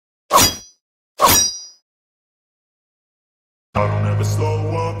I don't ever slow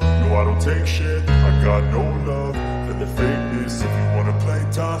up, no I don't take shit. I got no love for the fakeness. If you wanna play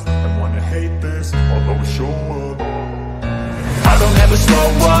tough and wanna hate this, I'll always show up. I don't ever slow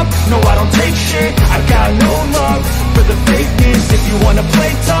up, no I don't take shit. I got no love for the fakeness. If you wanna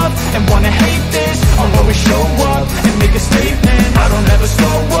play tough and wanna hate this, I'll always show up and make a statement. I don't ever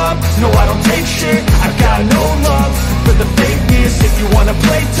slow up, no I don't take shit. I got no love for the fakeness. If you wanna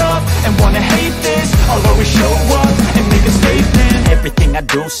play tough and wanna hate this, I'll always show up and make a statement. Everything I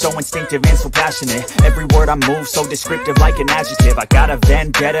do so instinctive and so passionate. Every word I move so descriptive like an adjective. I got a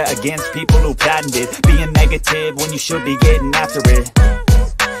vendetta against people who patented being negative when you should be getting after it.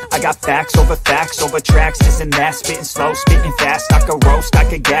 I got facts over tracks, this and that. Spitting slow, spitting fast. I could roast, I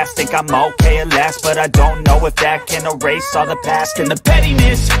could gas. Think I'm okay at last, but I don't know if that can erase all the past. And the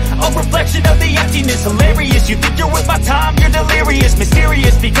pettiness, a reflection of the emptiness. Hilarious, you think you're worth my time, you're delirious.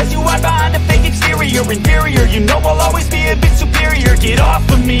 Mysterious, because you hide behind a fake exterior. Inferior, you know I'll always be a bit superior. Get off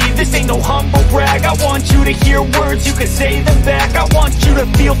of me, this ain't no humble brag. I want you to hear words, you can say them back. I want you to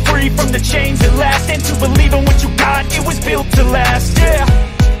feel free from the chains at last, and to believe in what you got, it was built to last, yeah.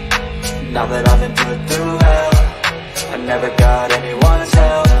 Now that I've been put through hell, I never got anyone's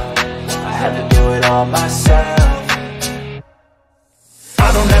help. I had to do it all myself. I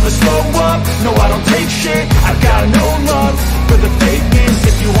don't ever slow up, no I don't take shit. I got no love for the fakeness.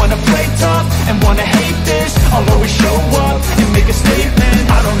 If you wanna play tough and wanna hate this, I'll always show up and make a statement.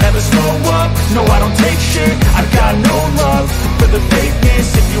 I don't ever slow up, no I don't take shit. I got no love for the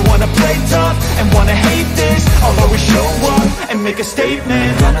fakeness. If you wanna play tough and wanna hate this, I'll always show up and make a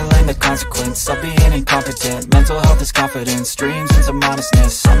statement. Gonna learn the consequence of being incompetent. Mental health is confidence, dreams and some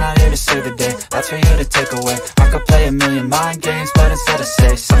modestness. I'm not here to save the day, that's for you to take away. I could play a million mind games, but instead I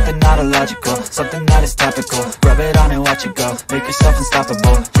say something not illogical, something that is topical. Rub it on and watch it go, make yourself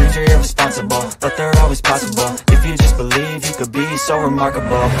unstoppable. Dreams are irresponsible, but they're always possible. If you just believe, you could be so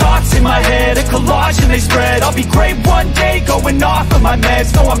remarkable. Thoughts in my head, a collage and they spread. I'll be great one day, going off of my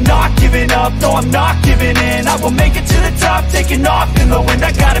meds. No, I'm not giving up, no, I'm not giving in. I will make it to the top, taking off in the wind.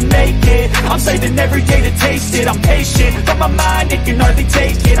 I gotta make it, I'm saving every day to taste it. I'm patient, but my mind, it can hardly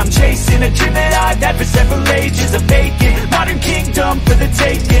take it. I'm chasing a dream that I've had for several ages. A vacant, modern kingdom for the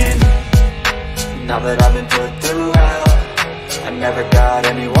taking. Now that I've been put through hell, I never got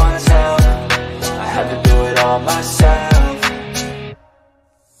anyone's help. I had to do it all myself.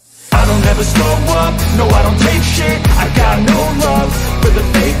 I don't ever slow up, no I don't take shit. I got no love for the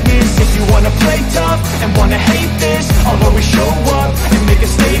fakeness. If you wanna play tough and wanna hate this, I'll always show up and make a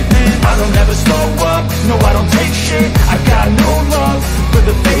statement. I don't ever slow up, no I don't take shit. I got no love for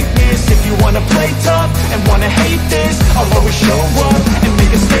the fakeness. If you wanna play tough and wanna hate this, I'll always show up and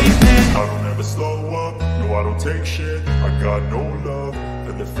make a statement. I don't ever slow up, no I don't take shit. I got no love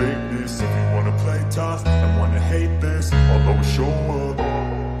for the fakeness. If you wanna play tough and wanna hate this, I'll always show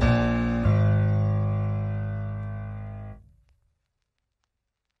up.